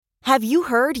Have you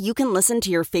heard you can listen to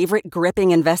your favorite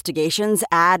gripping investigations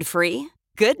ad-free?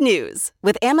 Good news!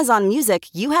 With Amazon Music,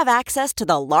 you have access to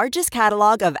the largest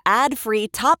catalog of ad-free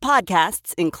top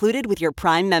podcasts included with your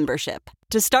Prime membership.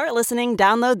 To start listening,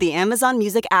 download the Amazon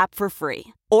Music app for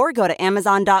free or go to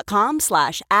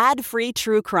amazon.com/ad-free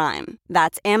true crime.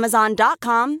 That's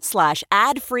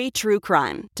amazon.com/ad-free true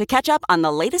crime to catch up on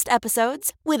the latest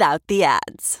episodes without the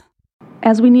ads.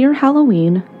 As we near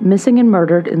Halloween, Missing and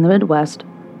Murdered in the Midwest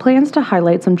plans to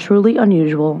highlight some truly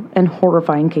unusual and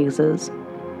horrifying cases.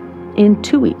 In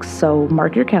 2 weeks, so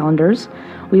mark your calendars,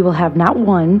 we will have not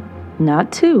one,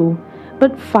 not two,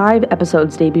 but 5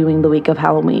 episodes debuting the week of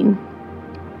Halloween.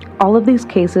 All of these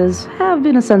cases have,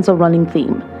 in a sense, a running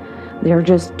theme. They're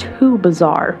just too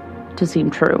bizarre to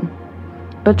seem true.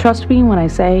 But trust me when I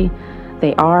say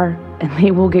they are, and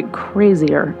they will get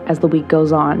crazier as the week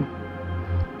goes on.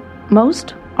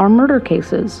 Most are murder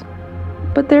cases,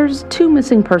 but there's 2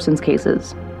 missing persons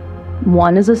cases.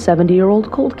 One is a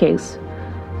 70-year-old cold case.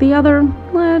 The other,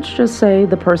 let's just say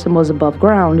the person was above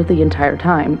ground the entire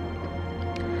time.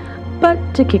 But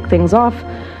to kick things off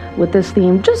with this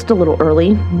theme just a little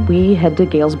early, we head to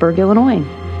Galesburg, Illinois,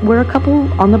 where a couple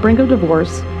on the brink of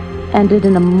divorce ended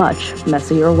in a much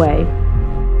messier way.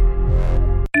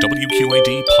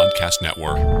 WQAD Podcast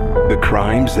Network. The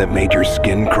crimes that made your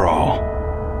skin crawl.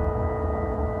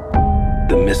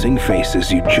 The missing faces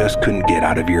you just couldn't get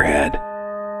out of your head.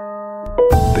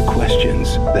 The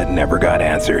questions that never got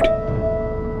answered.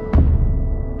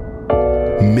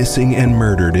 Missing and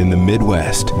Murdered in the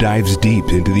Midwest dives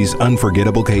deep into these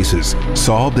unforgettable cases,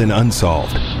 solved and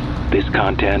unsolved. This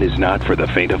content is not for the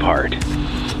faint of heart.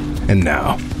 And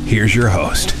now, here's your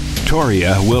host,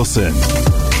 Toria Wilson.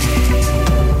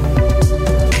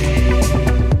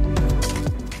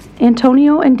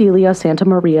 Antonio and Delia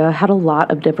Santamaria had a lot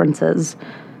of differences.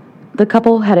 The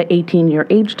couple had an 18-year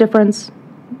age difference,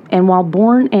 and while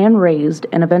born and raised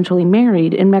and eventually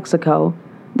married in Mexico,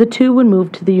 the two would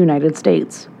move to the United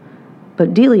States.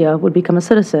 But Delia would become a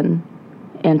citizen.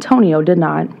 Antonio did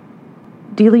not.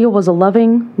 Delia was a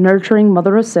loving, nurturing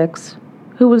mother of 6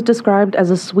 who was described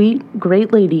as a sweet,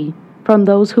 great lady from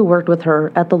those who worked with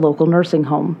her at the local nursing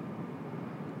home.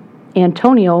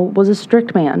 Antonio was a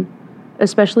strict man,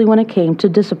 especially when it came to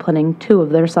disciplining 2 of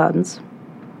their sons.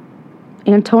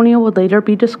 Antonio would later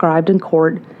be described in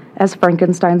court as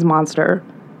Frankenstein's monster,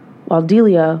 while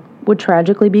Delia would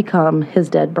tragically become his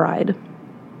dead bride.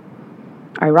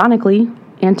 Ironically,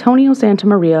 Antonio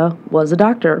Santamaria was a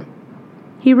doctor.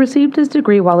 He received his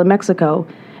degree while in Mexico,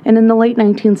 and in the late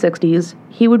 1960s,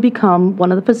 he would become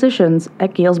one of the physicians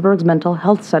at Galesburg's Mental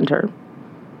Health Center.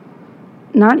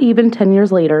 Not even 10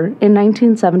 years later, in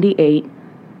 1978,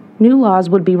 new laws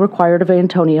would be required of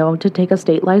Antonio to take a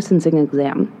state licensing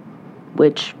exam,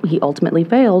 which he ultimately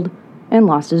failed and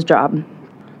lost his job.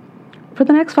 For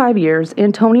the next 5 years,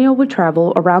 Antonio would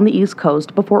travel around the East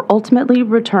Coast before ultimately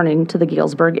returning to the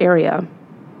Galesburg area.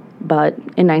 But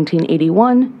in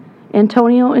 1981,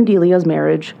 Antonio and Delia's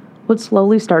marriage would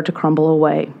slowly start to crumble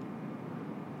away.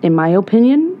 In my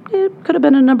opinion, it could have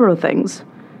been a number of things.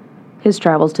 His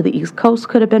travels to the East Coast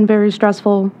could have been very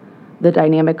stressful, the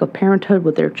dynamic of parenthood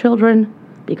with their children,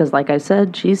 because like I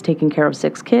said, she's taking care of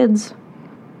 6 kids.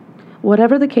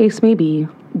 Whatever the case may be,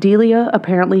 Delia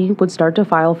apparently would start to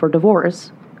file for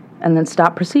divorce and then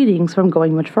stop proceedings from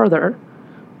going much further,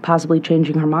 possibly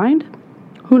changing her mind?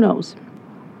 Who knows?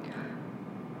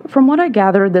 From what I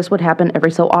gathered, this would happen every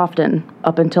so often,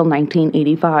 up until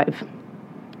 1985.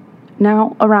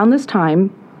 Now, around this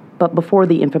time, but before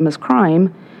the infamous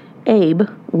crime, Abe,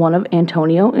 one of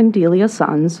Antonio and Delia's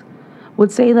sons,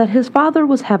 would say that his father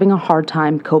was having a hard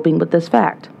time coping with this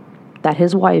fact, that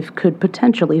his wife could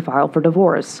potentially file for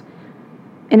divorce.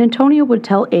 And Antonio would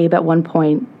tell Abe at one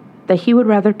point that he would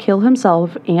rather kill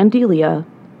himself and Delia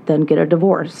than get a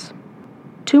divorce.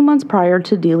 2 months prior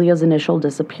to Delia's initial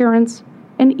disappearance,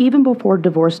 and even before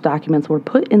divorce documents were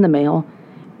put in the mail,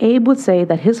 Abe would say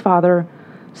that his father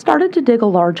started to dig a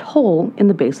large hole in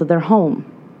the base of their home.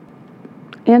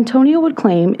 Antonio would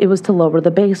claim it was to lower the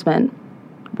basement,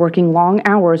 working long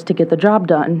hours to get the job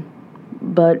done,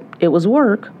 but it was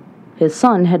work his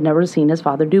son had never seen his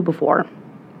father do before.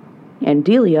 And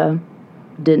Delia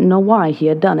didn't know why he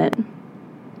had done it.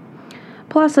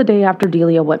 Plus, a day after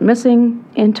Delia went missing,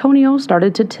 Antonio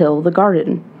started to till the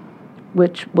garden,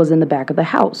 which was in the back of the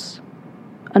house.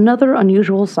 Another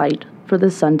unusual sight for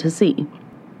the son to see,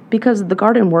 because the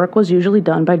garden work was usually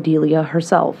done by Delia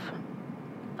herself.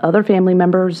 Other family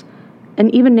members, and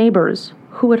even neighbors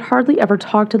who had hardly ever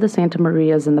talked to the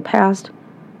Santamarias in the past,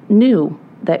 knew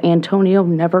that Antonio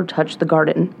never touched the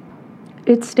garden.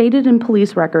 It's stated in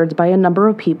police records by a number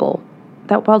of people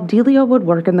that while Delia would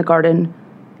work in the garden,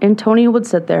 Antonio would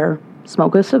sit there,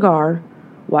 smoke a cigar,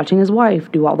 watching his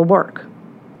wife do all the work.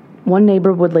 One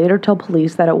neighbor would later tell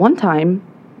police that at one time,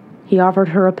 he offered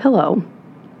her a pillow.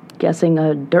 Guessing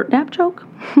a dirt nap joke?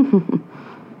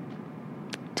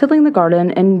 Tilling the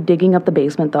garden and digging up the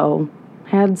basement, though,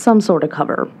 had some sort of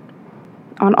cover.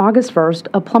 On August 1st,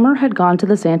 a plumber had gone to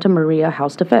the Santa Maria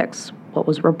house to fix what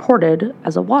was reported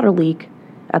as a water leak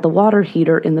at the water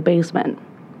heater in the basement.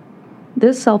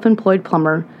 This self-employed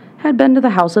plumber had been to the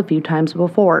house a few times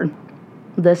before.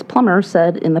 This plumber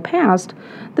said in the past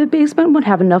the basement would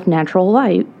have enough natural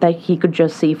light that he could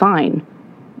just see fine.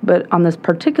 But on this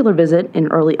particular visit in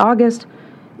early August,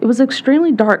 it was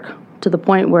extremely dark to the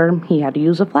point where he had to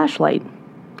use a flashlight.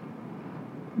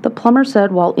 The plumber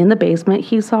said while in the basement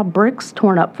he saw bricks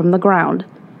torn up from the ground,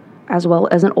 as well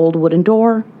as an old wooden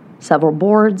door, several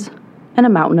boards, and a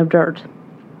mountain of dirt.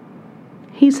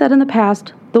 He said in the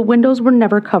past the windows were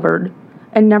never covered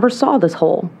and never saw this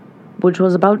hole, which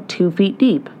was about 2 feet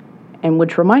deep, and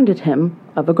which reminded him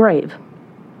of a grave.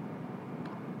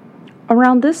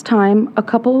 Around this time, a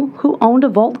couple who owned a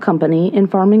vault company in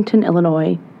Farmington,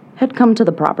 Illinois, had come to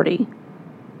the property.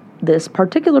 This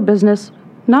particular business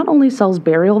not only sells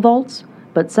burial vaults,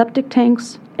 but septic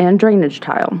tanks and drainage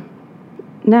tile.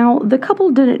 Now, the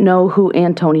couple didn't know who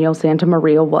Antonio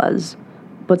Santamaria was,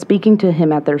 but speaking to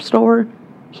him at their store,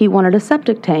 he wanted a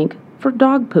septic tank for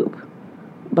dog poop,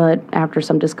 but after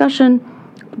some discussion,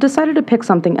 decided to pick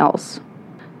something else.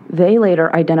 They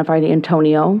later identified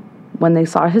Antonio when they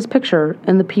saw his picture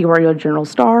in the Peoria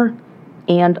Journal-Star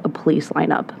and a police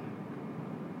lineup.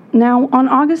 Now, on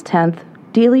August 10th,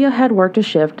 Delia had worked a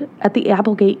shift at the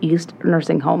Applegate East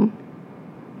nursing home.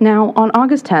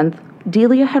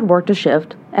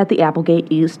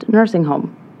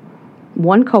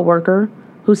 One coworker,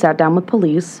 who sat down with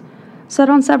police, said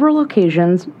on several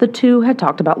occasions the two had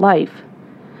talked about life.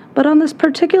 But on this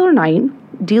particular night,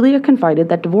 Delia confided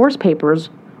that divorce papers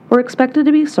were expected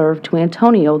to be served to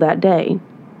Antonio that day.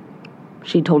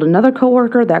 She told another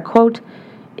coworker that, quote,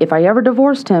 "If I ever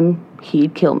divorced him,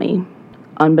 he'd kill me."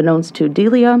 Unbeknownst to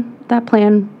Delia, that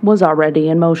plan was already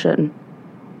in motion.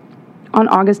 On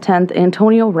August 10th,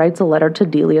 Antonio writes a letter to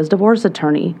Delia's divorce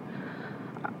attorney,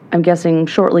 I'm guessing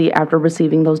shortly after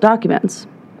receiving those documents.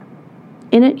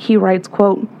 In it, he writes,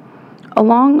 quote,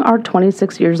 "Along our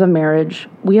 26 years of marriage,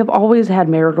 we have always had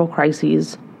marital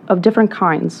crises of different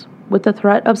kinds with the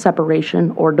threat of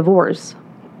separation or divorce."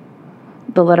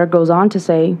 The letter goes on to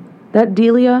say that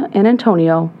Delia and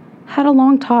Antonio had a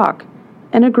long talk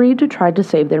and agreed to try to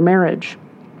save their marriage.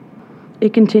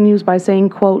 It continues by saying,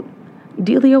 quote,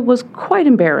 "Delia was quite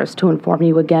embarrassed to inform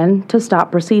you again to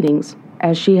stop proceedings,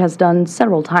 as she has done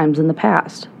several times in the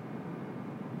past."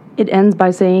 It ends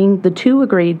by saying the two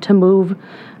agreed to move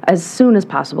as soon as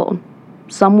possible,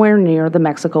 somewhere near the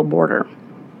Mexico border.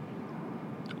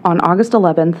 On August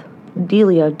 11th,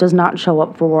 Delia does not show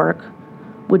up for work,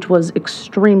 which was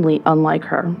extremely unlike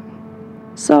her.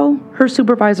 So, her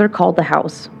supervisor called the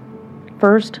house.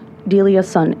 First, Delia's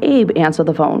son Abe answered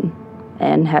the phone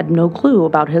and had no clue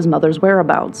about his mother's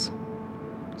whereabouts.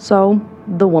 So,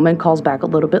 the woman calls back a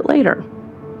little bit later,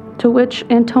 to which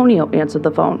Antonio answered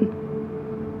the phone.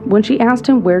 When she asked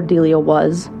him where Delia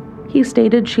was, he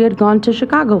stated she had gone to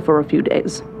Chicago for a few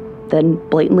days, then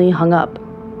blatantly hung up.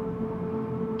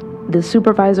 The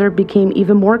supervisor became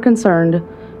even more concerned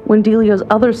when Delia's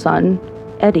other son,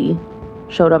 Eddie,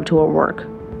 showed up to her work,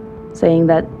 saying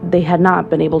that they had not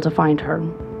been able to find her.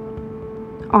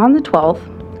 On the 12th,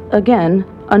 again,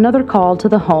 another call to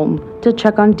the home to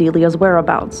check on Delia's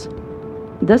whereabouts,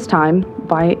 this time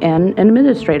by an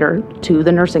administrator to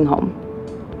the nursing home.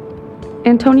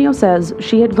 Antonio says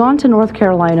she had gone to North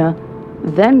Carolina,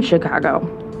 then Chicago.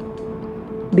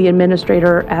 The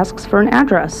administrator asks for an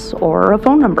address or a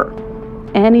phone number,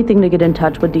 anything to get in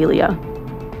touch with Delia,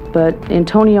 but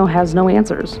Antonio has no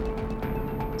answers.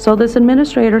 So this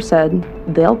administrator said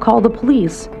they'll call the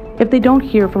police if they don't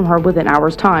hear from her within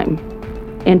hours' time.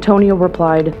 Antonio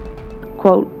replied,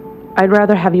 quote, "I'd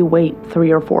rather have you wait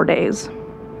 3 or 4 days."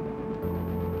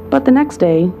 But the next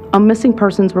day, a missing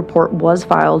persons report was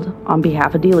filed on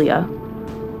behalf of Delia.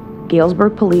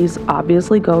 Galesburg police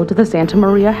obviously go to the Santa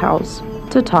Maria house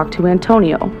to talk to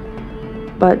Antonio,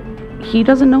 but he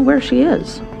doesn't know where she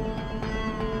is.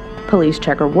 Police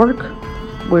check her work,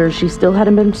 where she still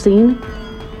hadn't been seen,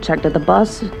 checked at the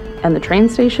bus and the train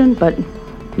station, but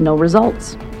no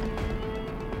results.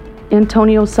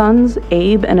 Antonio's sons,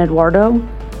 Abe and Eduardo,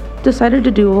 decided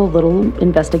to do a little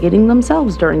investigating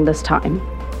themselves during this time,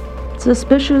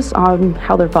 suspicious on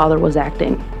how their father was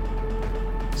acting.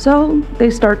 So they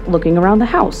start looking around the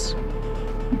house.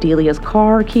 Delia's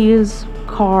car keys,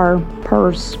 car,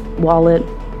 purse, wallet,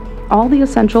 all the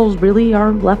essentials really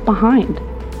are left behind.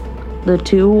 The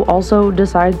two also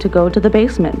decide to go to the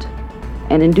basement,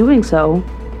 and in doing so,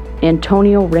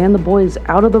 Antonio ran the boys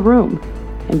out of the room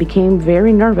and became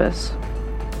very nervous.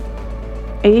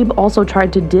 Abe also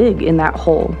tried to dig in that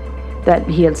hole that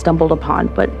he had stumbled upon,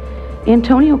 but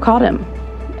Antonio caught him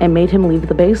and made him leave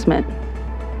the basement.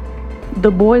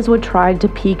 The boys would try to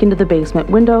peek into the basement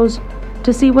windows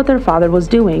to see what their father was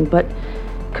doing, but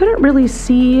couldn't really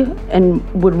see and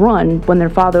would run when their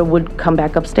father would come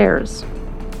back upstairs.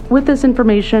 With this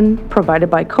information provided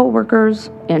by co-workers,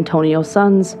 Antonio's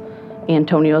sons,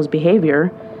 Antonio's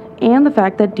behavior, and the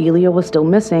fact that Delia was still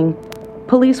missing,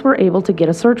 police were able to get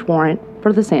a search warrant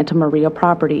for the Santa Maria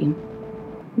property.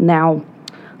 Now,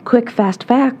 quick fast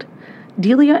fact,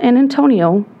 Delia and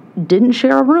Antonio didn't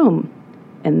share a room,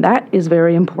 and that is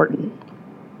very important.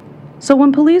 So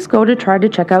when police go to try to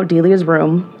check out Delia's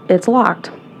room, it's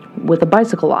locked with a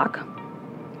bicycle lock.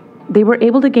 They were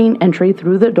able to gain entry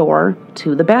through the door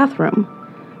to the bathroom,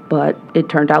 but it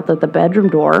turned out that the bedroom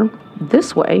door,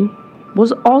 this way,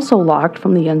 was also locked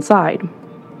from the inside.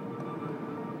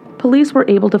 Police were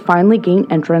able to finally gain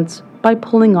entrance by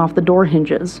pulling off the door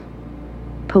hinges.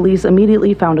 Police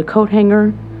immediately found a coat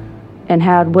hanger and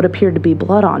had what appeared to be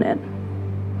blood on it.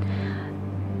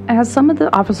 As some of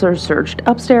the officers searched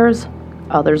upstairs,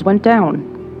 others went down,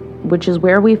 which is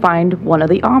where we find one of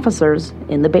the officers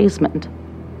in the basement.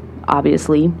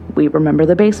 Obviously, we remember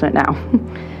the basement now.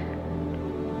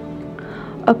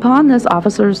 Upon this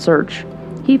officer's search,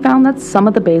 he found that some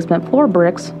of the basement floor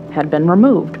bricks had been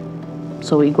removed,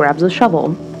 so he grabs a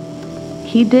shovel.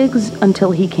 He digs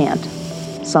until he can't.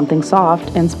 Something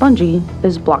soft and spongy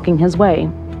is blocking his way,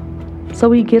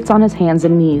 so he gets on his hands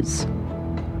and knees.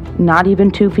 Not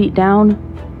even 2 feet down,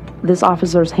 this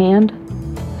officer's hand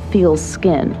feels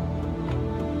skin.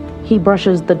 He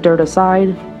brushes the dirt aside,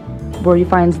 where he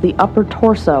finds the upper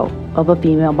torso of a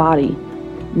female body,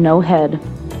 no head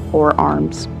or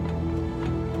arms.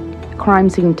 Crime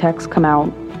scene techs come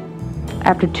out.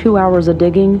 After 2 hours of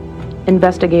digging,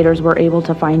 investigators were able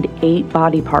to find 8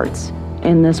 body parts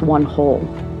in this one hole.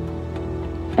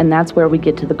 And that's where we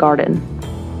get to the garden.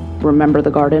 Remember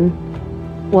the garden?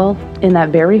 Well, in that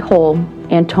very hole,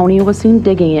 Antonio was seen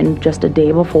digging in just a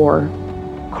day before.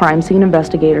 Crime scene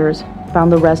investigators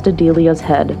found the rest of Delia's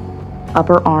head,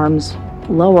 upper arms,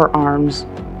 lower arms,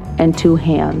 and 2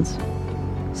 hands.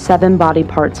 7 body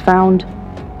parts found,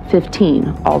 15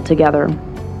 altogether.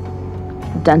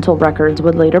 Dental records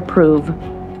would later prove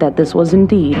that this was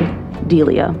indeed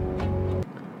Delia.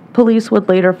 Police would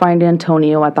later find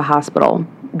Antonio at the hospital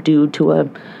due to a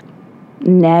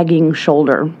nagging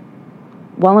shoulder.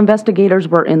 While investigators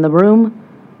were in the room,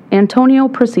 Antonio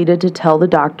proceeded to tell the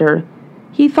doctor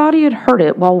he thought he had hurt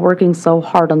it while working so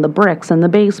hard on the bricks in the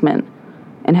basement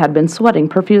and had been sweating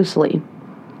profusely.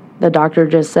 The doctor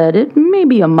just said it may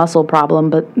be a muscle problem,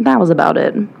 but that was about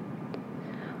it.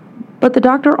 But the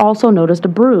doctor also noticed a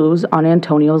bruise on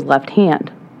Antonio's left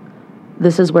hand.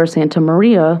 This is where Santa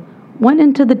Maria went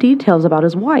into the details about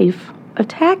his wife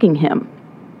attacking him.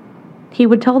 He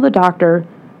would tell the doctor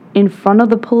in front of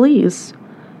the police,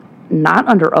 not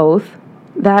under oath,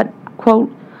 that,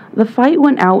 quote, the fight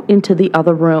went out into the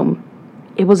other room.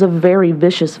 It was a very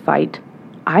vicious fight.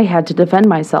 I had to defend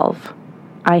myself.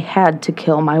 I had to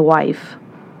kill my wife.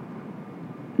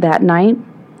 That night,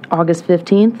 August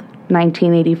 15th,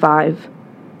 1985,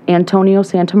 Antonio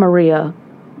Santa Maria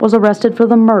was arrested for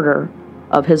the murder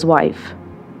of his wife.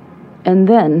 And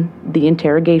then the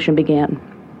interrogation began.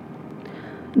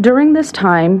 During this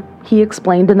time, he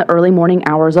explained in the early morning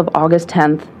hours of August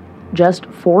 10th, just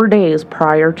 4 days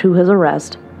prior to his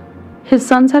arrest, his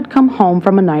sons had come home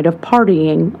from a night of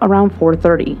partying around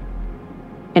 4:30.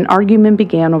 An argument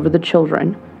began over the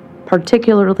children,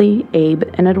 particularly Abe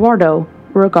and Eduardo,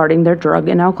 regarding their drug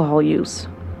and alcohol use.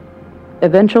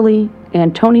 Eventually,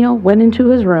 Antonio went into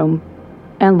his room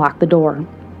and locked the door.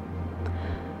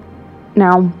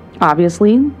 Now,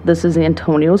 obviously, this is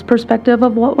Antonio's perspective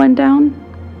of what went down.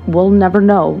 We'll never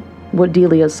know what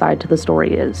Delia's side to the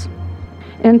story is.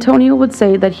 Antonio would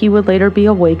say that he would later be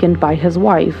awakened by his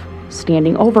wife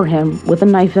standing over him with a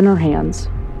knife in her hands.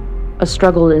 A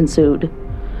struggle ensued.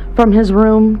 From his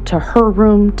room to her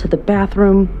room to the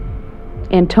bathroom,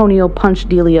 Antonio punched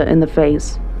Delia in the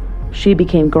face. She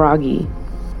became groggy.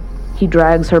 He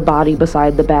drags her body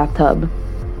beside the bathtub.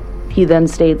 He then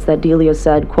states that Delia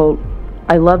said, quote,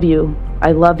 I love you.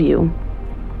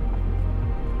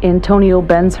 Antonio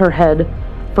bends her head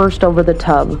first over the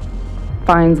tub,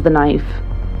 finds the knife,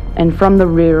 and from the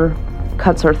rear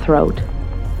cuts her throat.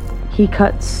 He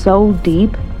cut so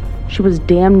deep, She was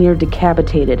damn near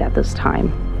decapitated at this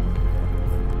time.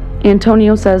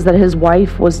 Antonio says that his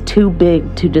wife was too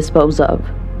big to dispose of,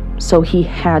 so he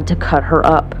had to cut her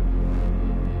up.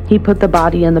 He put the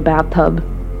body in the bathtub,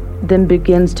 then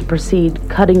begins to proceed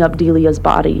cutting up Delia's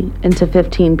body into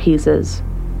 15 pieces.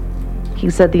 He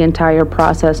said the entire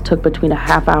process took between a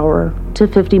half hour to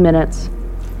 50 minutes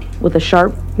with a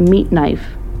sharp meat knife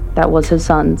that was his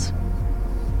son's.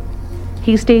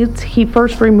 He states he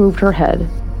first removed her head,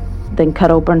 then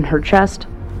cut open her chest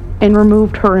and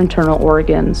removed her internal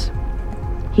organs.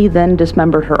 He then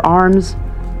dismembered her arms,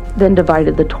 then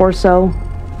divided the torso,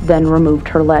 then removed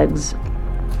her legs.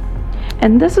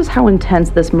 And this is how intense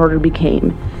this murder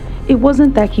became. It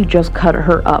wasn't that he just cut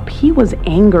her up, he was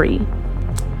angry.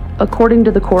 According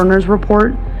to the coroner's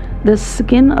report, the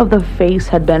skin of the face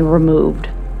had been removed,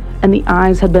 and the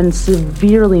eyes had been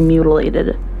severely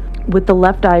mutilated, with the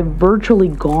left eye virtually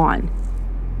gone.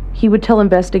 He would tell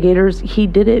investigators he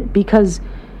did it because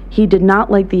he did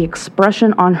not like the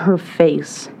expression on her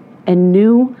face and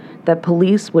knew that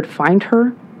police would find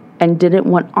her and didn't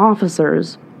want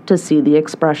officers to see the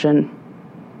expression.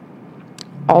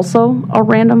 Also, a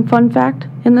random fun fact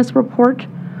in this report,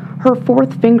 her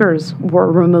 4th fingers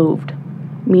were removed,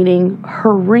 meaning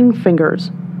her ring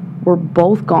fingers were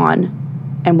both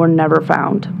gone and were never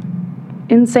found.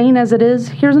 Insane as it is,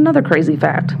 here's another crazy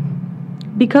fact.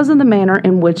 Because of the manner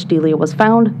in which Delia was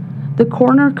found, the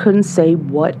coroner couldn't say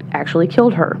what actually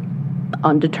killed her.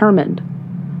 Undetermined.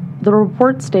 The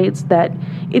report states that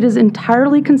it is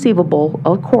entirely conceivable,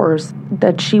 of course,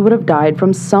 that she would have died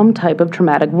from some type of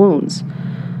traumatic wounds.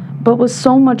 But with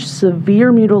so much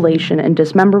severe mutilation and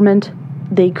dismemberment,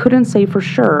 they couldn't say for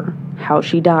sure how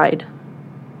she died.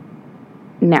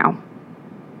 Now,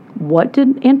 what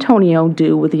did Antonio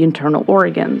do with the internal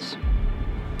organs?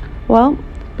 Well,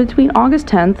 between August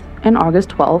 10th and August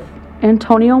 12th,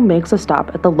 Antonio makes a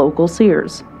stop at the local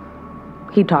Sears.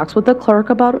 He talks with the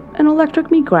clerk about an electric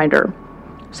meat grinder,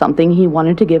 something he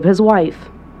wanted to give his wife.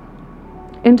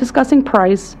 In discussing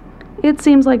price, it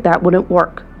seems like that wouldn't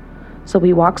work, so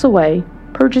he walks away,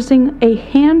 purchasing a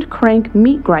hand crank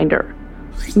meat grinder,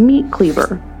 meat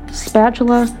cleaver,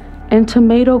 spatula, and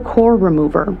tomato core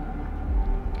remover.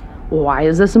 Why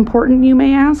is this important, you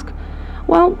may ask?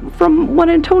 Well, from what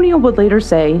Antonio would later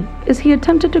say, is he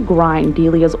attempted to grind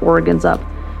Delia's organs up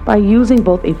by using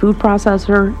both a food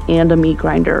processor and a meat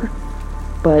grinder.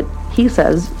 But he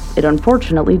says it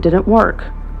unfortunately didn't work.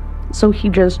 So he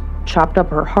just chopped up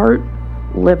her heart,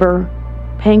 liver,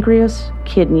 pancreas,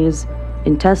 kidneys,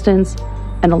 intestines,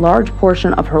 and a large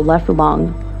portion of her left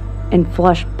lung, and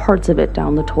flushed parts of it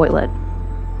down the toilet.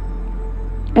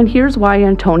 And here's why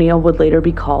Antonio would later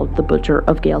be called the Butcher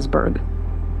of Galesburg.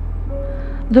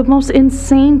 The most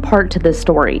insane part to this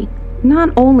story, not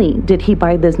only did he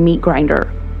buy this meat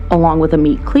grinder, along with a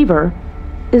meat cleaver,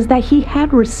 is that he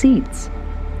had receipts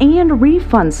and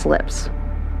refund slips.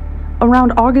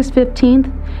 Around August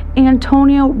 15th,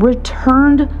 Antonio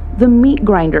returned the meat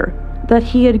grinder that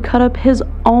he had cut up his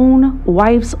own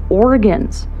wife's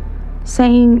organs,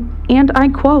 saying, and I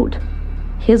quote,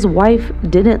 his wife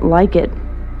didn't like it.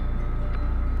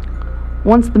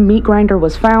 Once the meat grinder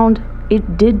was found,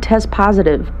 it did test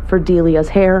positive for Delia's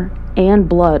hair and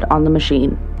blood on the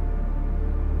machine.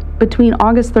 Between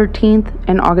August 13th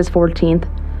and August 14th,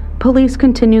 police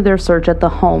continue their search at the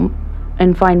home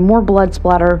and find more blood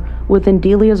splatter within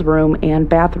Delia's room and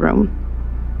bathroom.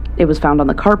 It was found on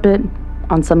the carpet,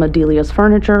 on some of Delia's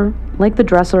furniture, like the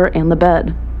dresser and the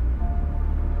bed.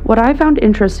 What I found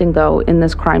interesting, though, in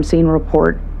this crime scene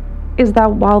report is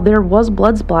that while there was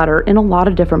blood splatter in a lot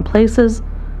of different places,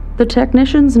 the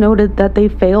technicians noted that they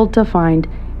failed to find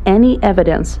any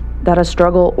evidence that a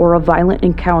struggle or a violent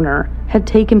encounter had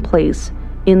taken place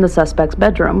in the suspect's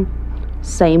bedroom.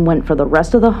 Same went for the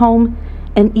rest of the home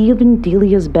and even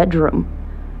Delia's bedroom.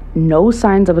 No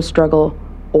signs of a struggle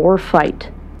or fight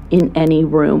in any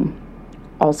room.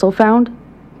 Also found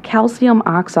calcium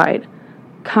oxide,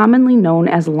 commonly known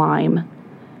as lime,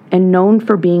 and known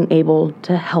for being able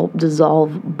to help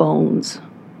dissolve bones.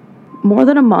 More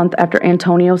than a month after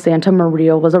Antonio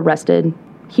Santamaria was arrested,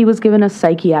 he was given a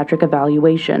psychiatric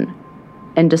evaluation.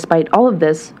 And despite all of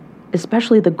this,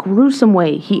 especially the gruesome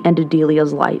way he ended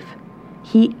Delia's life,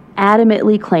 he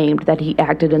adamantly claimed that he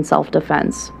acted in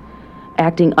self-defense,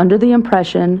 acting under the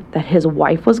impression that his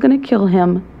wife was going to kill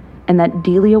him and that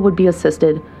Delia would be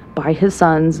assisted by his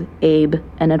sons, Abe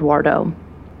and Eduardo.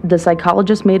 The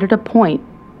psychologist made it a point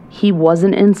he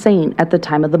wasn't insane at the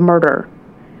time of the murder,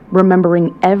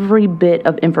 remembering every bit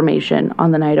of information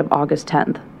on the night of August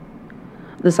 10th.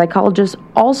 The psychologist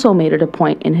also made it a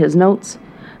point in his notes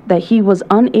that he was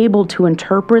unable to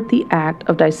interpret the act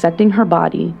of dissecting her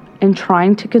body and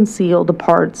trying to conceal the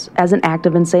parts as an act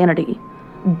of insanity.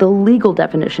 The legal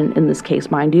definition in this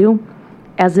case, mind you,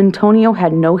 as Antonio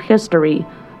had no history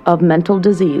of mental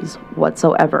disease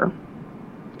whatsoever.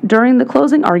 During the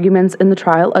closing arguments in the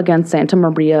trial against Santa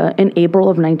Maria in April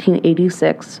of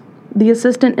 1986, the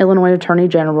Assistant Illinois Attorney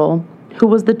General, who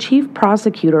was the chief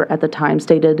prosecutor at the time,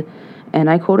 stated, and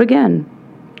I quote again,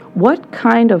 "What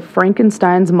kind of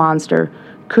Frankenstein's monster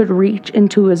could reach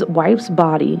into his wife's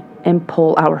body and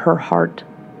pull out her heart?"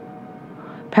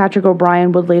 Patrick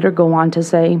O'Brien would later go on to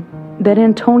say that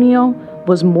Antonio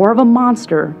was more of a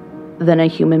monster than a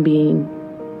human being.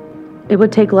 It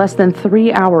would take less than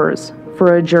 3 hours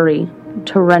for a jury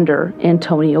to render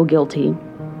Antonio guilty.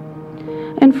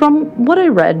 And from what I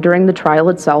read during the trial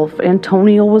itself,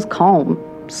 Antonio was calm,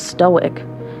 stoic.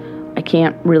 I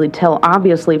can't really tell,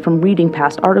 obviously, from reading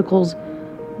past articles,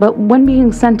 but when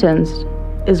being sentenced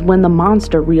is when the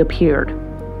monster reappeared.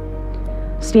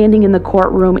 Standing in the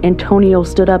courtroom, Antonio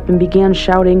stood up and began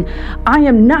shouting, "I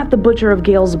am not the butcher of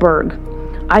Galesburg.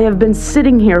 I have been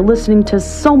sitting here listening to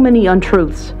so many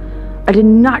untruths. I did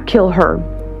not kill her.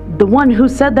 The one who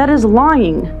said that is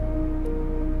lying."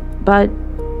 But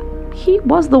he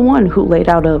was the one who laid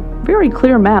out a very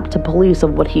clear map to police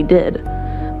of what he did.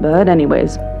 But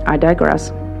anyways, I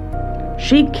digress.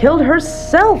 "She killed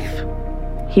herself,"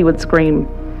 he would scream.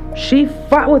 "She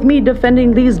fought with me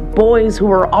defending these boys who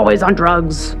were always on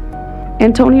drugs."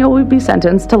 Antonio would be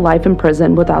sentenced to life in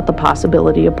prison without the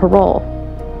possibility of parole,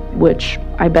 which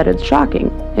I bet it's shocking.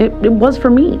 It was for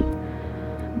me.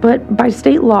 But by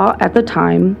state law at the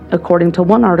time, according to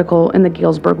one article in the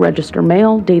Galesburg Register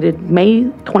Mail dated May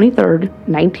 23,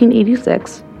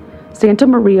 1986, Santa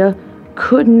Maria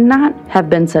could not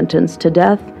have been sentenced to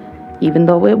death, even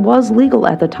though it was legal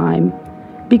at the time,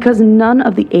 because none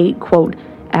of the 8, quote,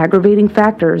 aggravating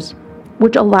factors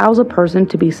which allows a person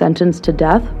to be sentenced to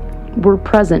death were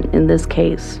present in this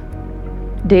case.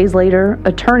 Days later,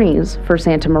 attorneys for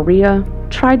Santa Maria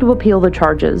tried to appeal the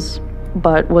charges,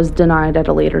 but was denied at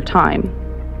a later time.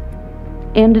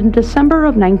 And in December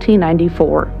of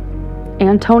 1994,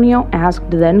 Antonio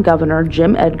asked then Governor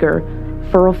Jim Edgar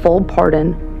for a full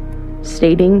pardon,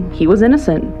 stating he was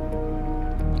innocent.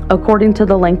 According to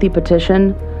the lengthy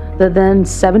petition, the then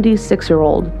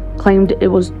 76-year-old claimed it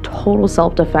was total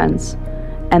self-defense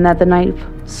and that the knife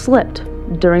slipped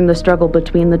during the struggle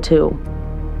between the two.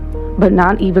 But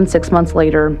not even 6 months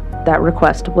later, that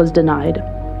request was denied.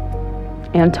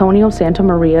 Antonio Santa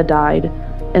Maria died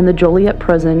in the Joliet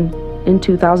prison in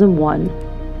 2001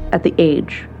 at the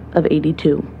age of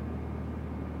 82.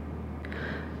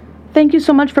 Thank you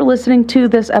so much for listening to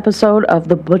this episode of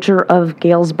The Butcher of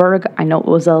Galesburg. I know it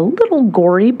was a little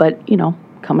gory, but,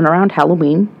 coming around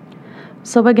Halloween.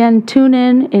 So again, tune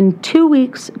in 2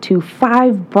 weeks to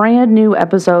 5 brand new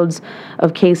episodes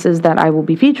of cases that I will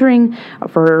be featuring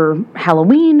for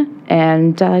Halloween.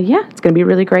 And it's going to be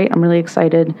really great. I'm really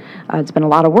excited. It's been a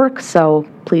lot of work, so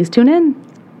please tune in.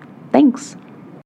 Thanks.